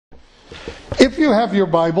If you have your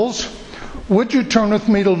Bibles, would you turn with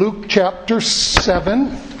me to Luke chapter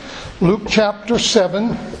 7? Luke chapter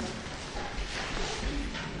 7.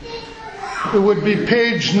 It would be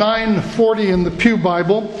page 940 in the Pew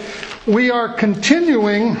Bible. We are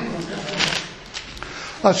continuing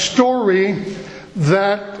a story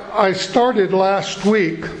that I started last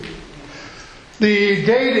week. The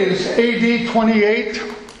date is AD 28.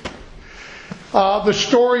 The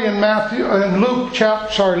story in Luke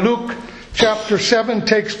chapter 7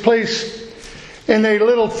 takes place in a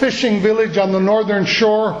little fishing village on the northern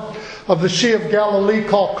shore of the Sea of Galilee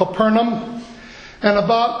called Capernaum. And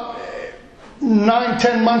about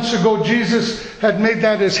 9-10 months ago, Jesus had made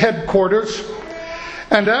that his headquarters.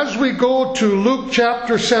 And as we go to Luke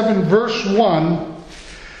chapter 7 verse 1,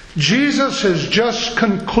 Jesus has just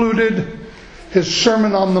concluded his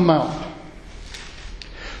Sermon on the Mount.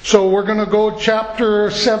 So we're going to go chapter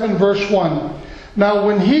 7 verse 1. Now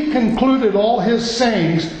when he concluded all his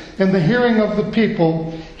sayings in the hearing of the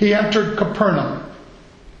people, he entered Capernaum.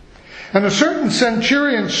 And a certain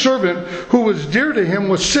centurion's servant who was dear to him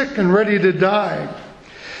was sick and ready to die.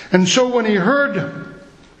 And so when he heard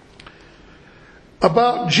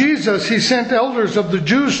about Jesus, he sent elders of the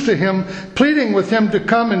Jews to him, pleading with him to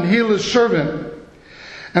come and heal his servant.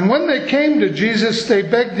 And when they came to Jesus, they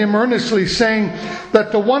begged him earnestly, saying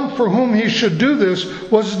that the one for whom he should do this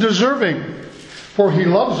was deserving, for he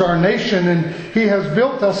loves our nation and he has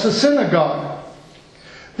built us a synagogue.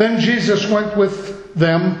 Then Jesus went with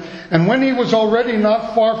them, and when he was already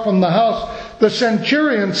not far from the house, the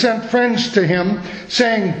centurion sent friends to him,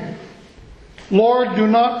 saying, Lord, do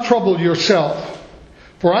not trouble yourself,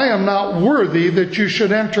 for I am not worthy that you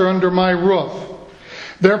should enter under my roof.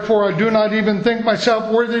 Therefore I do not even think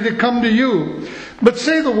myself worthy to come to you. But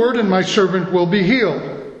say the word, and my servant will be healed.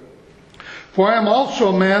 For I am also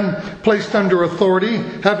a man placed under authority,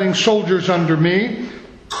 having soldiers under me.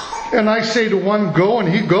 And I say to one, go, and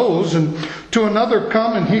he goes, and to another,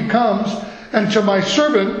 come, and he comes, and to my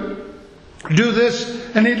servant, do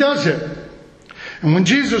this, and he does it. And when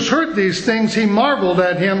Jesus heard these things, he marveled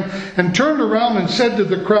at him, and turned around and said to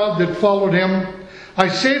the crowd that followed him, I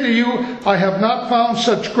say to you, I have not found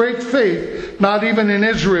such great faith, not even in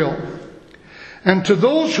Israel. And to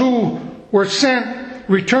those who were sent,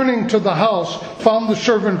 returning to the house, found the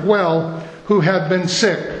servant well, who had been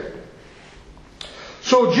sick.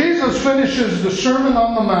 So Jesus finishes the Sermon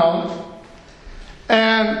on the Mount,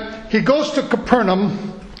 and he goes to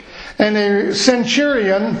Capernaum, and a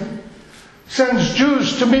centurion sends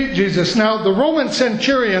Jews to meet Jesus. Now, the Roman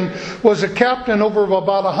centurion was a captain over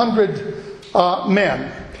about 100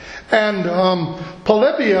 men. And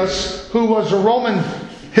Polybius, who was a Roman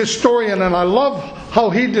historian, and I love how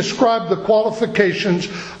he described the qualifications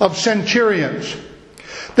of centurions.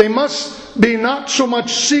 They must be not so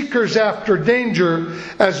much seekers after danger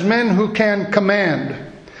as men who can command,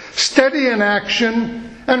 steady in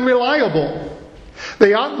action, and reliable.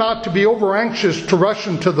 They ought not to be over anxious to rush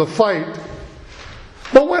into the fight.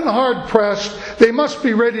 But when hard pressed, they must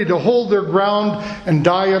be ready to hold their ground and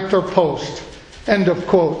die at their post. End of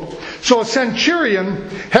quote. So a centurion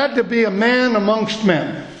had to be a man amongst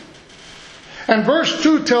men. And verse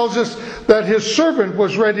 2 tells us that his servant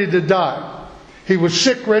was ready to die. He was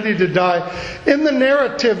sick, ready to die. In the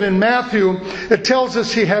narrative in Matthew, it tells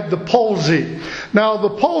us he had the palsy. Now, the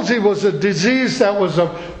palsy was a disease that was a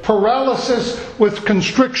paralysis with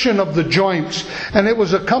constriction of the joints. And it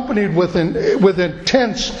was accompanied with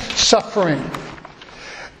intense suffering.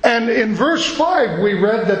 And in verse 5, we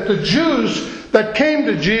read that the Jews that came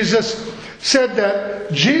to Jesus said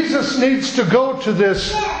that Jesus needs to go to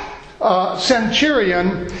this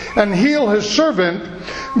centurion and heal his servant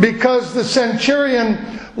because the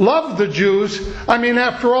centurion loved the Jews. I mean,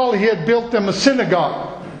 after all, he had built them a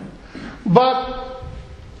synagogue. But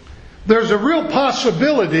there's a real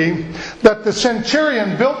possibility that the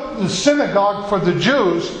centurion built the synagogue for the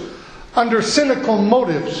Jews under cynical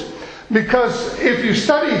motives. Because if you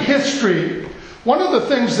study history, one of the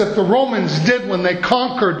things that the Romans did when they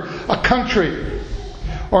conquered a country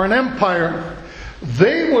or an empire,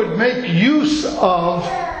 they would make use of,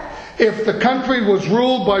 if the country was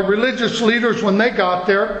ruled by religious leaders when they got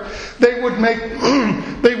there, they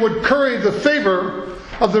would curry the favor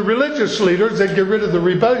of the religious leaders. They'd get rid of the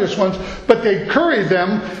rebellious ones, but they'd curry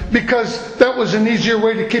them because that was an easier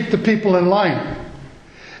way to keep the people in line.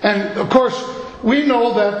 And of course, we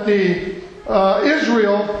know that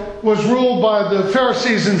Israel was ruled by the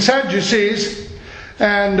Pharisees and Sadducees,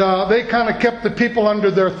 and they kind of kept the people under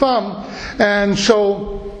their thumb, and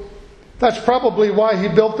so that's probably why he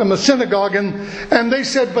built them a synagogue. And they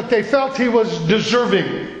said, but they felt he was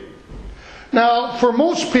deserving. Now, for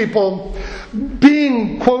most people,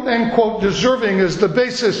 being quote-unquote deserving is the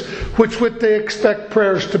basis which they expect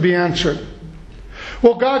prayers to be answered.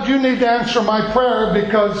 Well, God, you need to answer my prayer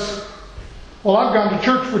because, well, I've gone to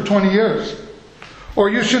church for 20 years. Or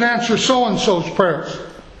you should answer so-and-so's prayers.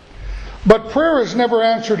 But prayer is never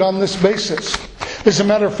answered on this basis. As a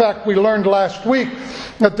matter of fact, we learned last week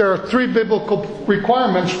that there are 3 biblical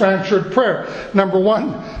requirements for answered prayer. Number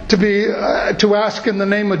 1, to ask in the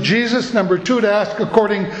name of Jesus. Number 2, to ask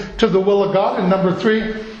according to the will of God. And number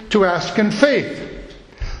 3, to ask in faith.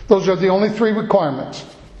 Those are the only 3 requirements.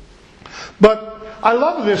 But I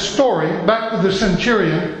love this story, back to the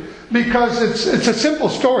centurion, because it's a simple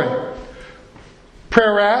story.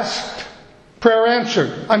 Prayer asked, prayer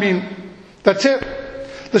answered. That's it.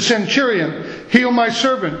 The centurion, heal my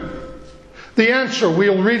servant. The answer,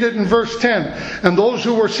 we'll read it in verse 10. And those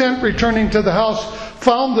who were sent returning to the house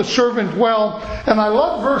found the servant well. And I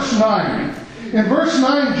love verse 9. In verse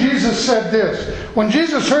 9, Jesus said this. When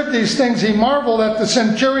Jesus heard these things, he marveled at the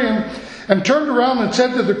centurion and turned around and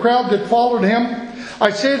said to the crowd that followed him, I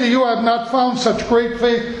say to you, I have not found such great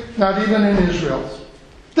faith, not even in Israel.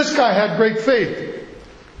 This guy had great faith.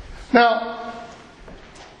 Now,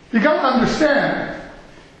 you got to understand,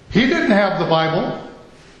 he didn't have the Bible.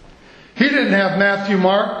 He didn't have Matthew,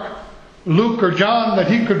 Mark, Luke, or John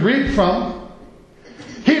that he could read from.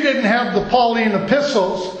 He didn't have the Pauline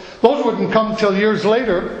epistles. Those wouldn't come till years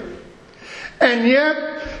later. And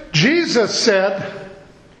yet, Jesus said,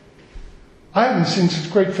 I haven't seen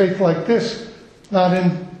such great faith like this, not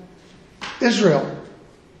in Israel.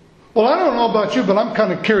 Well, I don't know about you, but I'm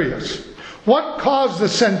kind of curious. What caused the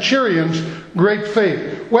centurion's great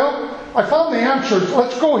faith? Well, I found the answers.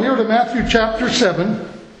 Let's go here to Matthew chapter 7.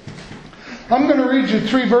 I'm going to read you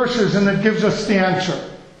 3 verses and it gives us the answer.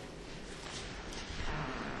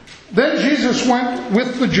 Then Jesus went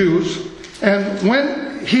with the Jews, and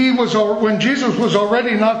when Jesus was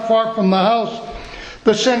already not far from the house,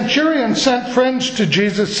 the centurion sent friends to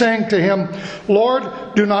Jesus, saying to him,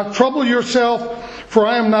 Lord, do not trouble yourself, for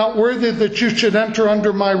I am not worthy that you should enter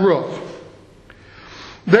under my roof.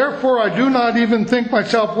 Therefore I do not even think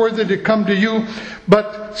myself worthy to come to you,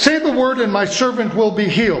 but say the word and my servant will be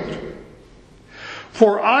healed.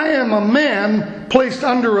 For I am a man placed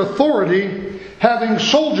under authority, having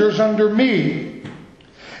soldiers under me.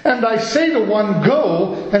 And I say to one,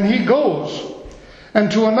 go, and he goes. And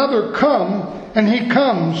to another, come, and he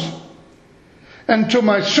comes. And to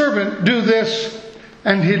my servant, do this,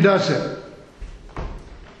 and he does it.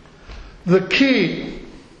 The key,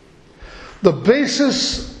 the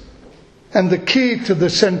basis and the key to the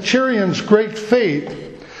centurion's great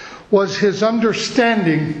faith was his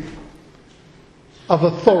understanding of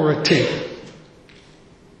authority.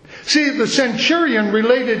 See, the centurion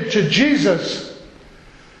related to Jesus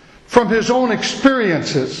from his own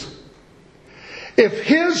experiences. If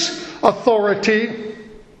his authority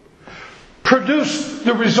produced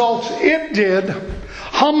the results it did,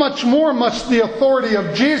 how much more must the authority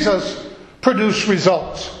of Jesus produce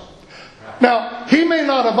results? Now, he may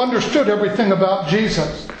not have understood everything about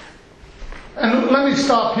Jesus. And let me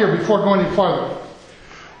stop here before going any farther.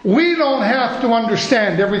 We don't have to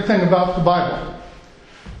understand everything about the Bible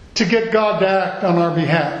to get God to act on our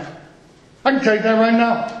behalf. I can tell you that right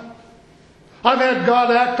now. I've had God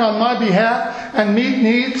act on my behalf and meet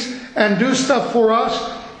needs and do stuff for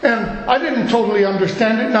us, and I didn't totally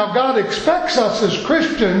understand it. Now, God expects us as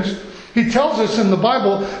Christians, He tells us in the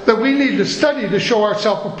Bible that we need to study to show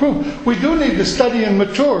ourselves approved. We do need to study and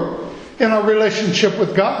mature in our relationship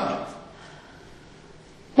with God.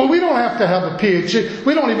 Well, we don't have to have a PhD.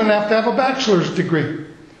 We don't even have to have a bachelor's degree.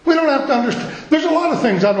 We don't have to understand. There's a lot of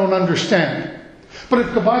things I don't understand. But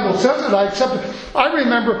if the Bible says it, I accept it. I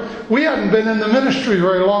remember we hadn't been in the ministry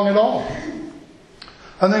very long at all.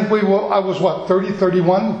 I think I was 30,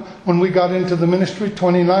 31 when we got into the ministry,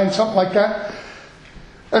 29, something like that.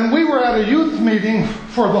 And we were at a youth meeting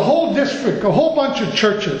for the whole district, a whole bunch of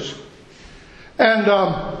churches. And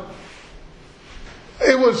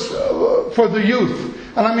it was for the youth.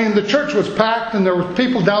 And I mean, the church was packed and there were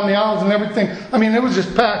people down the aisles and everything. I mean, it was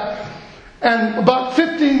just packed. And about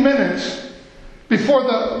 15 minutes before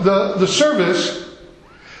the service,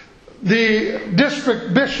 the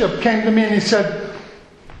district bishop came to me and he said,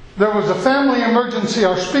 there was a family emergency.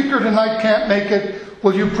 Our speaker tonight can't make it.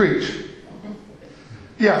 Will you preach?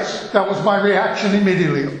 Yes, that was my reaction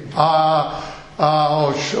immediately.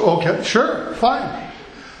 Okay, sure, fine.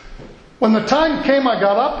 When the time came, I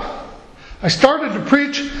got up. I started to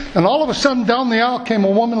preach, and all of a sudden down the aisle came a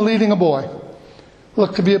woman leading a boy.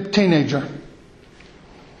 Looked to be a teenager.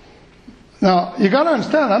 Now, you got to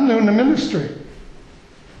understand, I'm new in the ministry.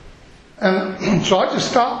 And so I just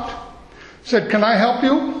stopped. Said, "Can I help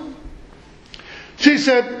you?" She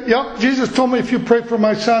said, "Yep, Jesus told me if you pray for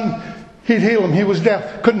my son, He'd heal him. He was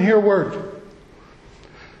deaf, couldn't hear a word."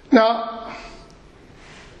 Now,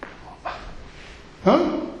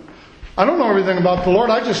 I don't know everything about the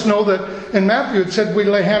Lord. I just know that in Matthew it said we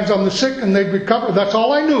lay hands on the sick and they'd recover. That's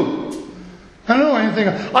all I knew. I don't know anything.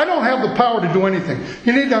 I don't have the power to do anything.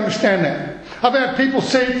 You need to understand that. I've had people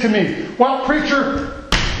say to me, "Well, preacher,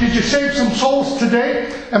 did you save some souls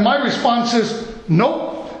today?" And my response is,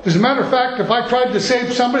 "Nope. As a matter of fact, if I tried to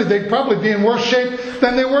save somebody, they'd probably be in worse shape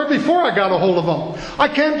than they were before I got a hold of them. I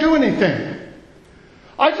can't do anything.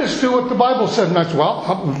 I just do what the Bible says." And I said,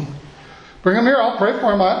 "Well, bring them here. I'll pray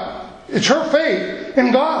for them." It's her faith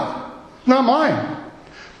in God, not mine.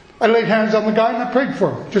 I laid hands on the guy and I prayed for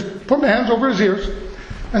him. Just put my hands over his ears.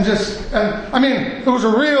 And it was a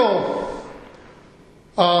real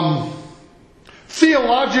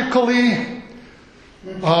theologically,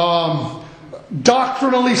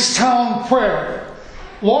 doctrinally sound prayer.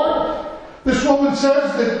 "Lord, this woman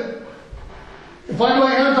says that if I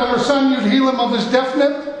lay hands on her son, you'd heal him of his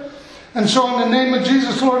deafness. And so in the name of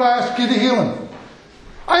Jesus, Lord, I ask you to heal him."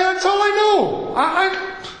 That's all I know.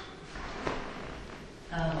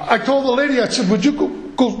 I told the lady, I said, "Would you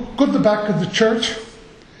go to the back of the church?"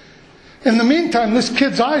 In the meantime, this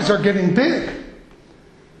kid's eyes are getting big.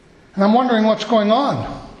 And I'm wondering what's going on.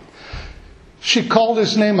 She called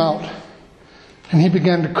his name out. And he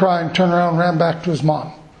began to cry and turn around and ran back to his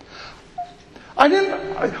mom.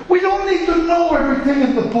 We don't need to know everything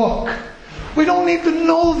in the book. We don't need to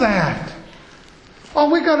know that. All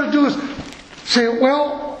we got to do is say,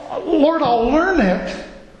 "Well, Lord, I'll learn it,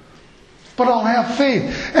 but I'll have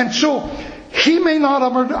faith." And so he may not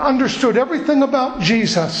have understood everything about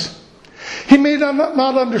Jesus. He may not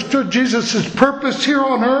have understood Jesus' purpose here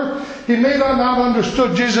on earth. He may not have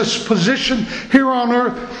understood Jesus' position here on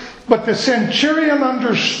earth. But the centurion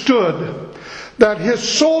understood that his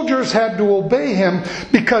soldiers had to obey him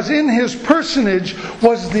because in his personage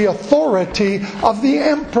was the authority of the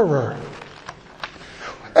emperor.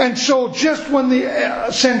 And so just when the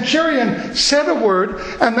centurion said a word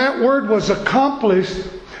and that word was accomplished,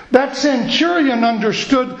 that centurion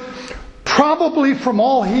understood probably from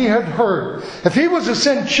all he had heard. If he was a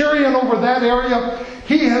centurion over that area,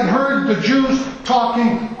 he had heard the Jews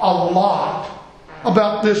talking a lot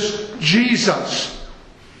about this Jesus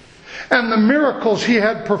and the miracles he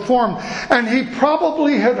had performed. And he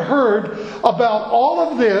probably had heard about all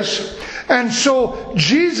of this. And so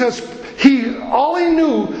Jesus, all he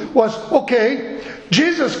knew was, okay,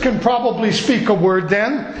 Jesus can probably speak a word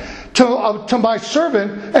then to my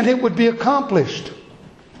servant and it would be accomplished.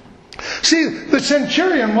 See, the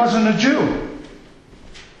centurion wasn't a Jew.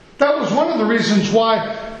 That was one of the reasons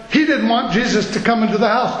why he didn't want Jesus to come into the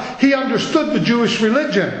house. He understood the Jewish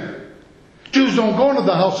religion. Jews don't go into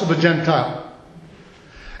the house of a Gentile.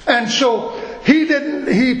 And so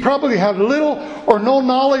he probably had little or no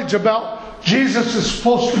knowledge about Jesus is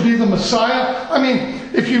supposed to be the Messiah. I mean,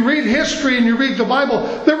 if you read history and you read the Bible,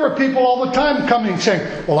 there were people all the time coming saying,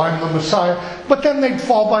 "Well, I'm the Messiah." But then they'd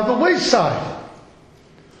fall by the wayside.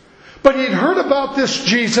 But he'd heard about this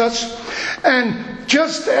Jesus, and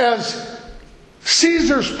just as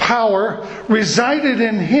Caesar's power resided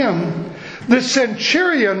in him, the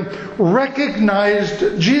centurion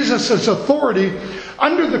recognized Jesus' authority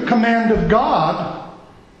under the command of God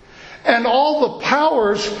and all the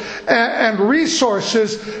powers and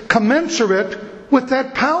resources commensurate with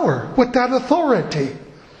that power, with that authority.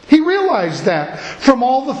 He realized that from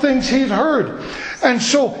all the things he'd heard. And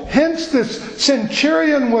so hence this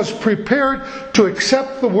centurion was prepared to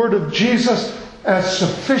accept the word of Jesus as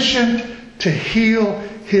sufficient to heal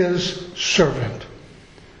his servant.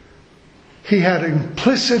 He had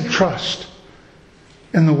implicit trust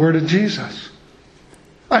in the word of Jesus.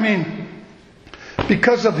 I mean,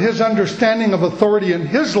 because of his understanding of authority in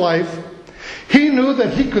his life, he knew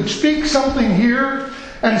that he could speak something here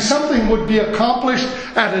and something would be accomplished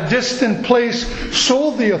at a distant place.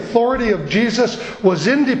 So the authority of Jesus was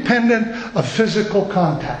independent of physical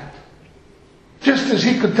contact. Just as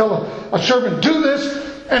he could tell a servant, "Do this,"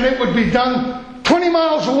 and it would be done 20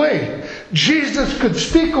 miles away. Jesus could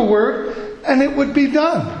speak a word and it would be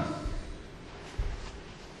done.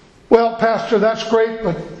 "Well, Pastor, that's great,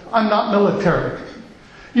 but I'm not military."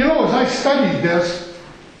 You know, as I studied this,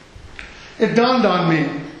 it dawned on me,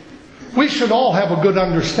 we should all have a good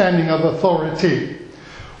understanding of authority.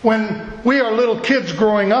 When we are little kids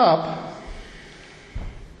growing up,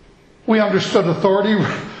 we understood authority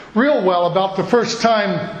real well. About the first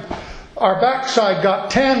time our backside got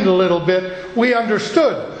tanned a little bit, we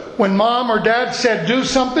understood. When Mom or Dad said do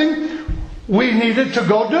something, we needed to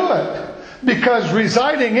go do it. Because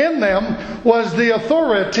residing in them was the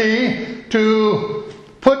authority to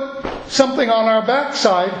put something on our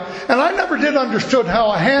backside. And I never did understood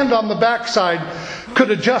how a hand on the backside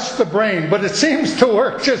could adjust the brain, but it seems to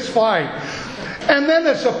work just fine. And then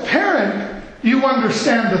as a parent, you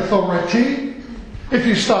understand authority. If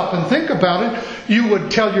you stop and think about it, you would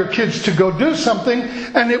tell your kids to go do something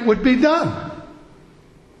and it would be done.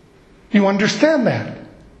 You understand that.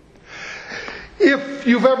 If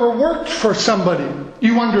you've ever worked for somebody,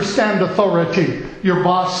 you understand authority. Your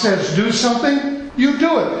boss says do something, you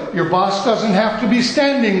do it. Your boss doesn't have to be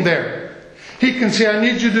standing there. He can say, I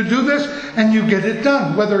need you to do this, and you get it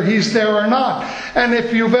done, whether he's there or not. And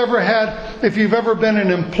if you've ever been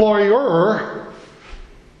an employer,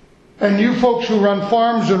 and you folks who run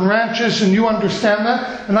farms and ranches, and you understand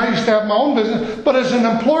that, and I used to have my own business, but as an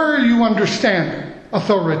employer, you understand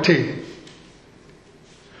authority.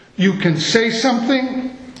 You can say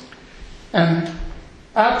something, and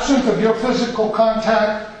absent of your physical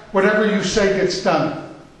contact, whatever you say gets done.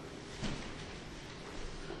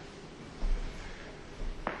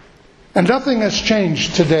 And nothing has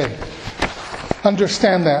changed today.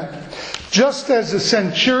 Understand that. Just as the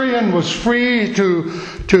centurion was free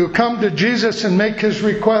to come to Jesus and make his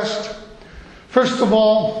request, first of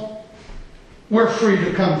all, we're free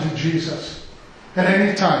to come to Jesus at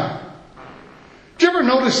any time. Did you ever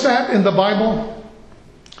notice that in the Bible?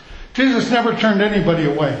 Jesus never turned anybody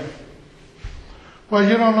away. Well,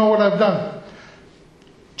 you don't know what I've done.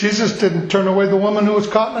 Jesus didn't turn away the woman who was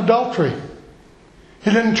caught in adultery. He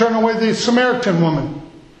didn't turn away the Samaritan woman.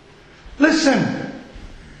 Listen,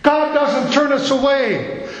 God doesn't turn us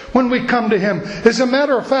away when we come to Him. As a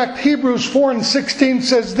matter of fact, Hebrews 4:16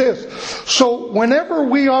 says this. So whenever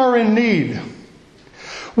we are in need,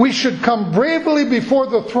 we should come bravely before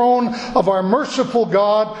the throne of our merciful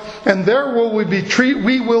God, and there we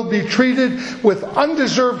will be treated with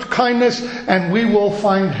undeserved kindness, and we will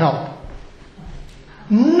find help.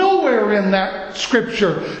 Nowhere in that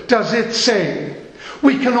scripture does it say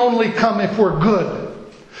we can only come if we're good.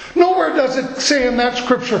 Nowhere does it say in that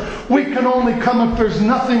scripture we can only come if there's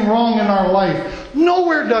nothing wrong in our life.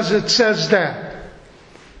 Nowhere does it says that.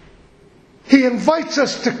 He invites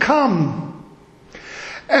us to come.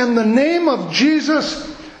 And the name of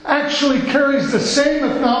Jesus actually carries the same,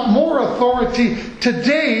 if not more, authority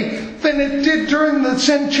today than it did during the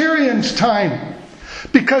centurion's time.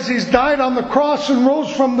 Because He's died on the cross and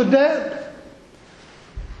rose from the dead.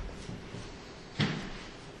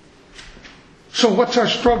 So what's our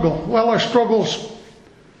struggle? Well, our struggle's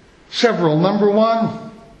several. Number one,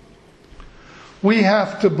 we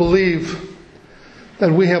have to believe that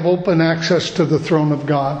we have open access to the throne of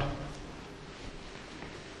God.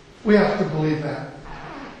 We have to believe that.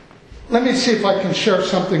 Let me see if I can share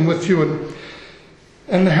something with you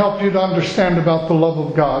and help you to understand about the love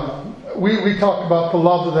of God. We talk about the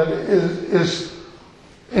love that is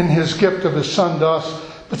in His gift of His Son to us.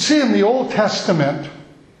 But see, in the Old Testament,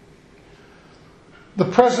 the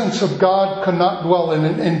presence of God could not dwell in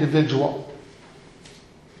an individual.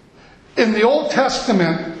 In the Old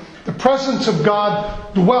Testament, the presence of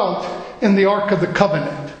God dwelt in the Ark of the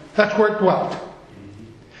Covenant. That's where it dwelt.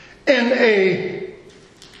 In a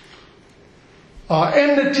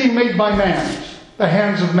entity made by man, the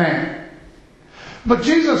hands of man. But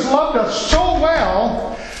Jesus loved us so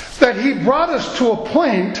well that He brought us to a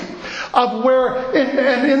point of where,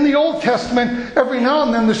 in the Old Testament, every now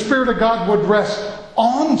and then the Spirit of God would rest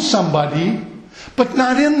on somebody, but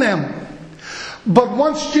not in them. But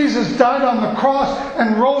once Jesus died on the cross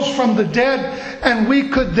and rose from the dead, and we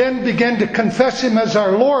could then begin to confess Him as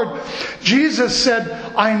our Lord, Jesus said,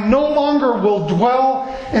 I no longer will dwell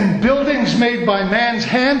in buildings made by man's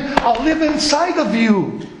hand. I'll live inside of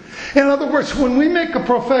you. In other words, when we make a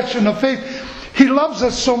profession of faith, He loves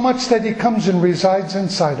us so much that He comes and resides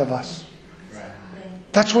inside of us.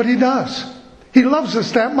 That's what He does. He loves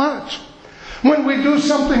us that much. When we do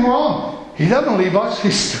something wrong, He doesn't leave us.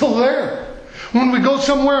 He's still there. When we go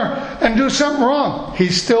somewhere and do something wrong,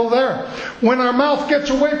 He's still there. When our mouth gets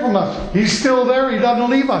away from us, He's still there. He doesn't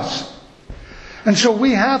leave us. And so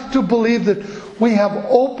we have to believe that we have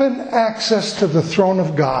open access to the throne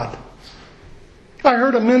of God. I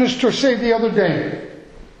heard a minister say the other day,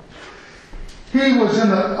 he was in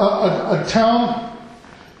a town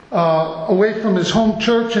away from his home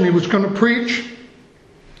church, and he was going to preach.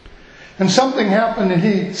 And something happened and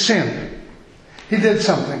he sinned. He did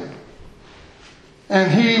something.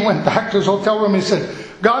 And he went back to his hotel room and he said,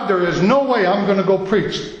 God, there is no way I'm going to go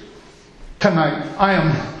preach tonight. I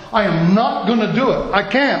am not going to do it. I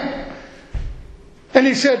can't. And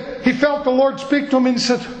he said, he felt the Lord speak to him and he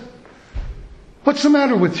said, What's the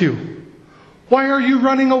matter with you? Why are you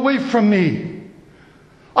running away from me?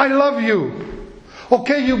 I love you.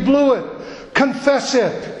 Okay, you blew it. Confess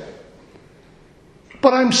it.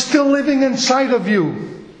 But I'm still living inside of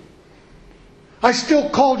you. I still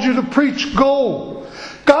called you to preach. Go.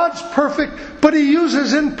 God's perfect, but He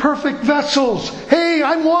uses imperfect vessels. Hey,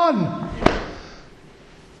 I'm one.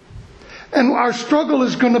 And our struggle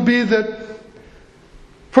is going to be that,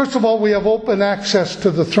 first of all, we have open access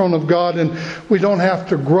to the throne of God, and we don't have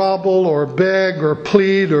to grovel or beg or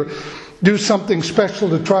plead or do something special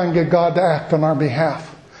to try and get God to act on our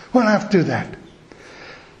behalf. We don't have to do that.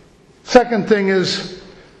 Second thing is,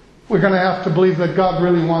 we're going to have to believe that God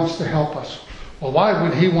really wants to help us. Well, why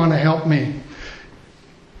would He want to help me?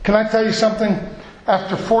 Can I tell you something?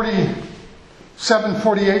 After 47,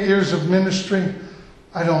 48 years of ministry,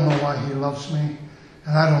 I don't know why He loves me.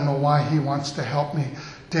 And I don't know why He wants to help me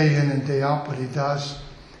day in and day out, but He does.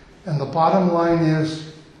 And the bottom line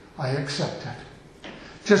is, I accept it.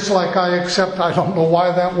 Just like I accept, I don't know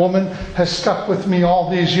why that woman has stuck with me all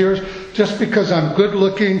these years. Just because I'm good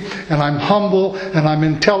looking and I'm humble and I'm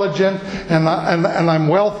intelligent and I'm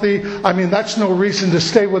wealthy. I mean, that's no reason to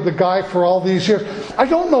stay with the guy for all these years. I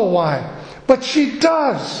don't know why. But she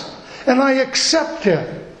does. And I accept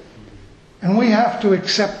it. And we have to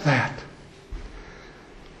accept that.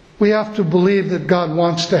 We have to believe that God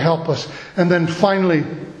wants to help us. And then finally,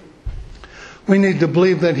 we need to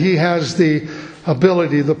believe that He has the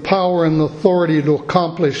ability, the power and the authority to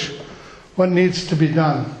accomplish what needs to be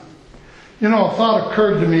done. You know, a thought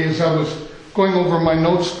occurred to me as I was going over my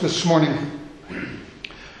notes this morning.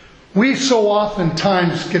 We so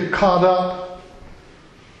oftentimes get caught up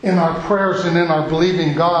in our prayers and in our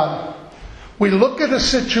believing God. We look at a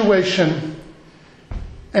situation,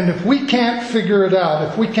 and if we can't figure it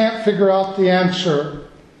out, if we can't figure out the answer,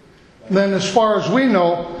 then as far as we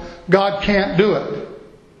know, God can't do it.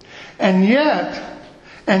 And yet,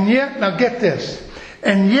 now get this,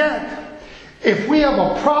 and yet, if we have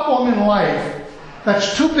a problem in life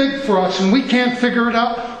that's too big for us and we can't figure it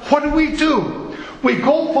out, what do? We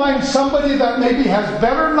go find somebody that maybe has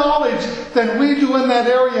better knowledge than we do in that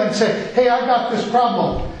area and say, hey, I got this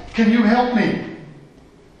problem. Can you help me?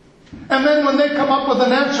 And then when they come up with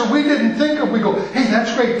an answer we didn't think of, we go, hey,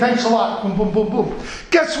 that's great, thanks a lot. Boom, boom, boom, boom.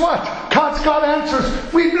 Guess what? God's got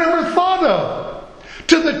answers we've never thought of.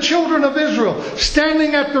 To the children of Israel,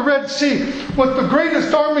 standing at the Red Sea with the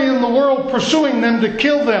greatest army in the world pursuing them to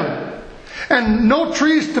kill them. And no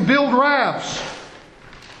trees to build rafts.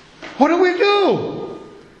 What do?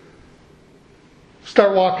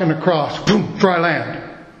 Start walking across. Boom, dry land.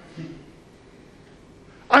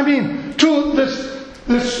 I mean, to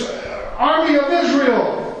this army of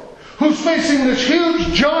Israel who's facing this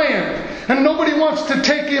huge giant and nobody wants to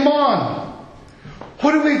take him on.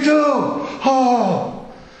 What do? Oh,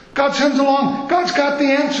 God sends along. God's got the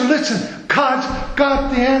answer. Listen, God's got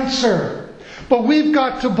the answer. But we've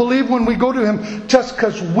got to believe when we go to Him, just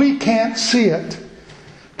because we can't see it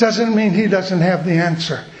doesn't mean He doesn't have the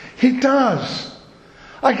answer. He does.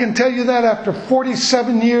 I can tell you that after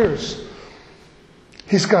 47 years,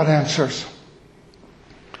 He's got answers.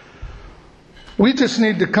 We just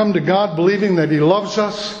need to come to God believing that He loves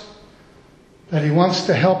us, that He wants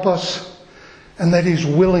to help us, and that He's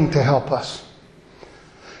willing to help us.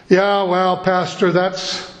 Yeah, well, Pastor,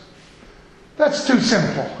 that's too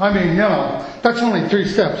simple. I mean, that's only 3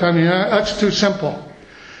 steps. I mean, that's too simple.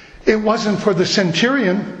 It wasn't for the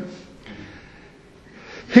centurion.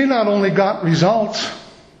 He not only got results,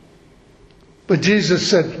 but Jesus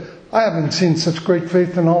said, I haven't seen such great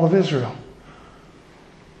faith in all of Israel.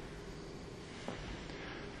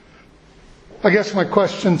 I guess my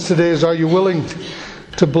question today is, are you willing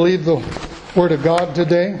to believe the Word of God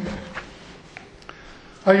today?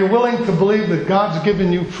 Are you willing to believe that God's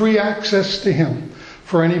given you free access to Him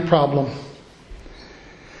for any problem?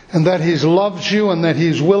 And that He loves you and that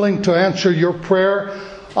He's willing to answer your prayer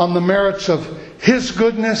on the merits of His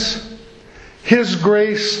goodness, His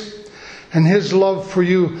grace, and His love for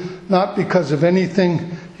you, not because of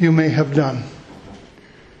anything you may have done.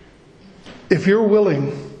 If you're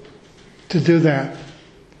willing to do that,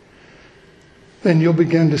 then you'll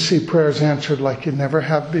begin to see prayers answered like you never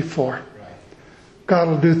have before. God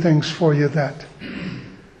will do things for you that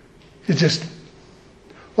you just,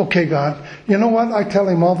 okay, God, you know what? I tell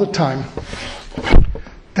Him all the time,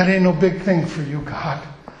 that ain't no big thing for you, God.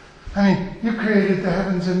 I mean, you created the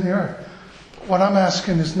heavens and the earth. What I'm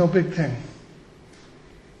asking is no big thing.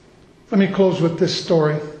 Let me close with this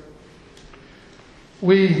story.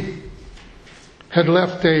 We had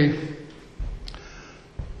left a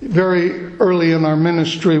very early in our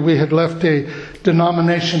ministry, we had left a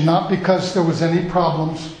denomination, not because there was any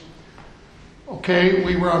problems. Okay,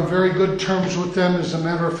 we were on very good terms with them. As a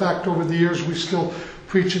matter of fact, over the years, we still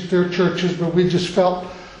preach at their churches, but we just felt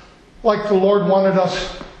like the Lord wanted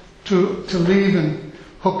us to leave and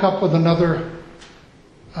hook up with another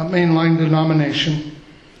mainline denomination.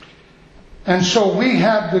 And so we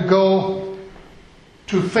had to go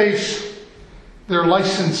to face their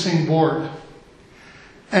licensing board.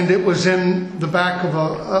 And it was in the back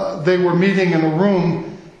of they were meeting in a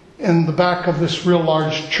room in the back of this real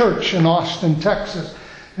large church in Austin, Texas.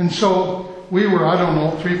 And so we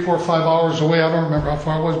were, 3, 4, 5 hours away. I don't remember how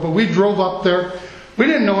far it was, but we drove up there. We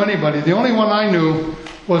didn't know anybody. The only one I knew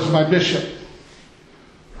was my bishop,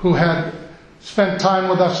 who had spent time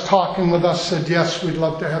with us, talking with us, said, yes, we'd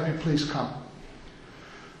love to have you, please come.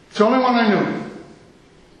 It's the only one I knew.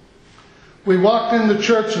 We walked in the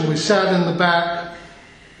church and we sat in the back.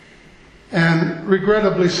 And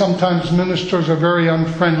regrettably, sometimes ministers are very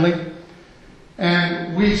unfriendly.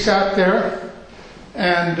 And we sat there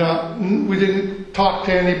and we didn't talk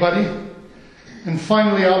to anybody. And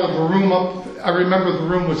finally, out of the room I remember the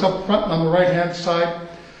room was up front on the right-hand side.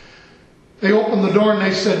 They opened the door and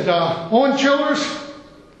they said, Owen Childers?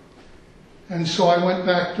 And so I went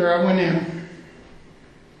back there. I went in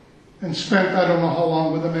and spent, I don't know how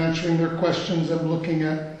long with them answering their questions and looking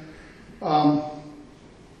at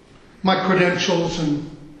my credentials and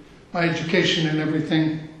my education and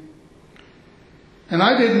everything. And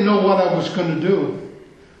I didn't know what I was going to do.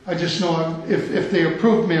 I just know if they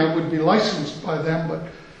approved me, I would be licensed by them. But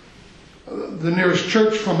the nearest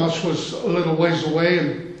church from us was a little ways away,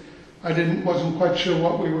 and I wasn't quite sure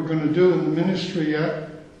what we were going to do in the ministry yet.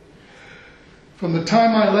 From the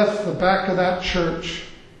time I left the back of that church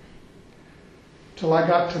till I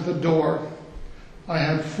got to the door, I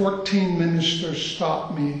had 14 ministers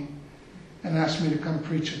stop me and asked me to come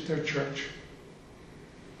preach at their church.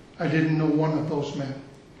 I didn't know one of those men.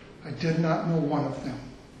 I did not know one of them.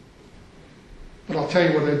 But I'll tell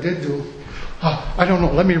you what I did do. I don't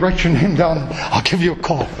know. Let me write your name down. I'll give you a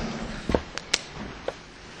call.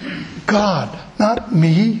 God, not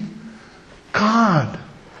me. God.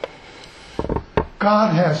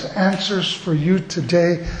 God has answers for you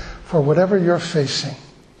today for whatever you're facing.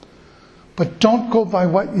 But don't go by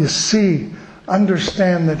what you see.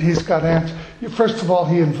 Understand that He's got answers. First of all,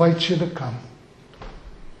 He invites you to come.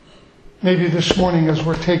 Maybe this morning as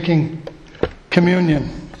we're taking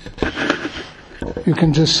communion, you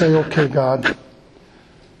can just say, okay, God,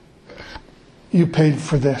 you paid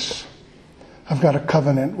for this. I've got a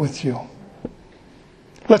covenant with you.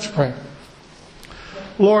 Let's pray.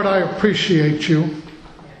 Lord, I appreciate you.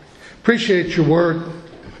 Appreciate your word.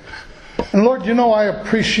 And Lord, I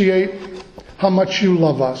appreciate how much you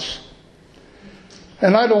love us.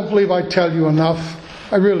 And I don't believe I tell you enough.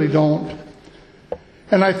 I really don't.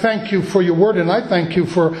 And I thank you for your word, and I thank you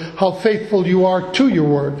for how faithful you are to your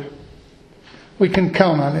word. We can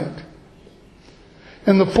count on it.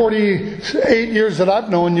 In the 48 years that I've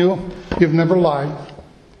known you, you've never lied.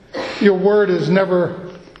 Your word has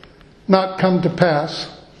never not come to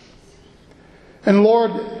pass. And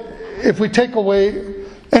Lord, if we take away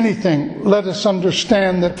anything, let us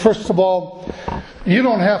understand that, first of all, you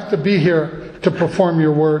don't have to be here to perform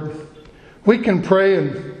your word. We can pray,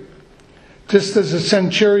 and just as the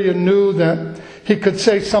centurion knew that he could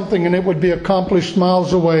say something and it would be accomplished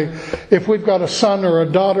miles away. If we've got a son or a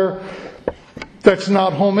daughter that's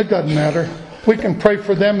not home, it doesn't matter. We can pray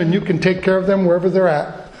for them and you can take care of them wherever they're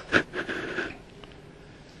at.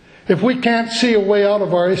 If we can't see a way out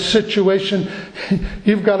of our situation,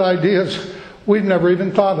 you've got ideas we've never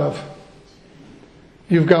even thought of.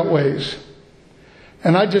 You've got ways.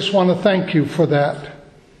 And I just want to thank you for that.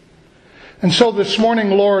 And so this morning,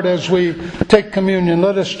 Lord, as we take communion,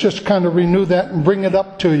 let us just kind of renew that and bring it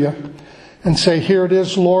up to you and say, here it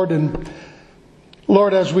is, Lord. And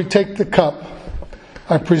Lord, as we take the cup,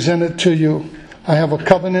 I present it to you. I have a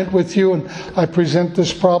covenant with you, and I present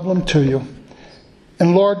this problem to you.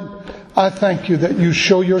 And Lord, I thank you that you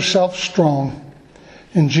show yourself strong.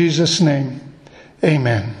 In Jesus' name,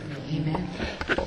 amen. Amen.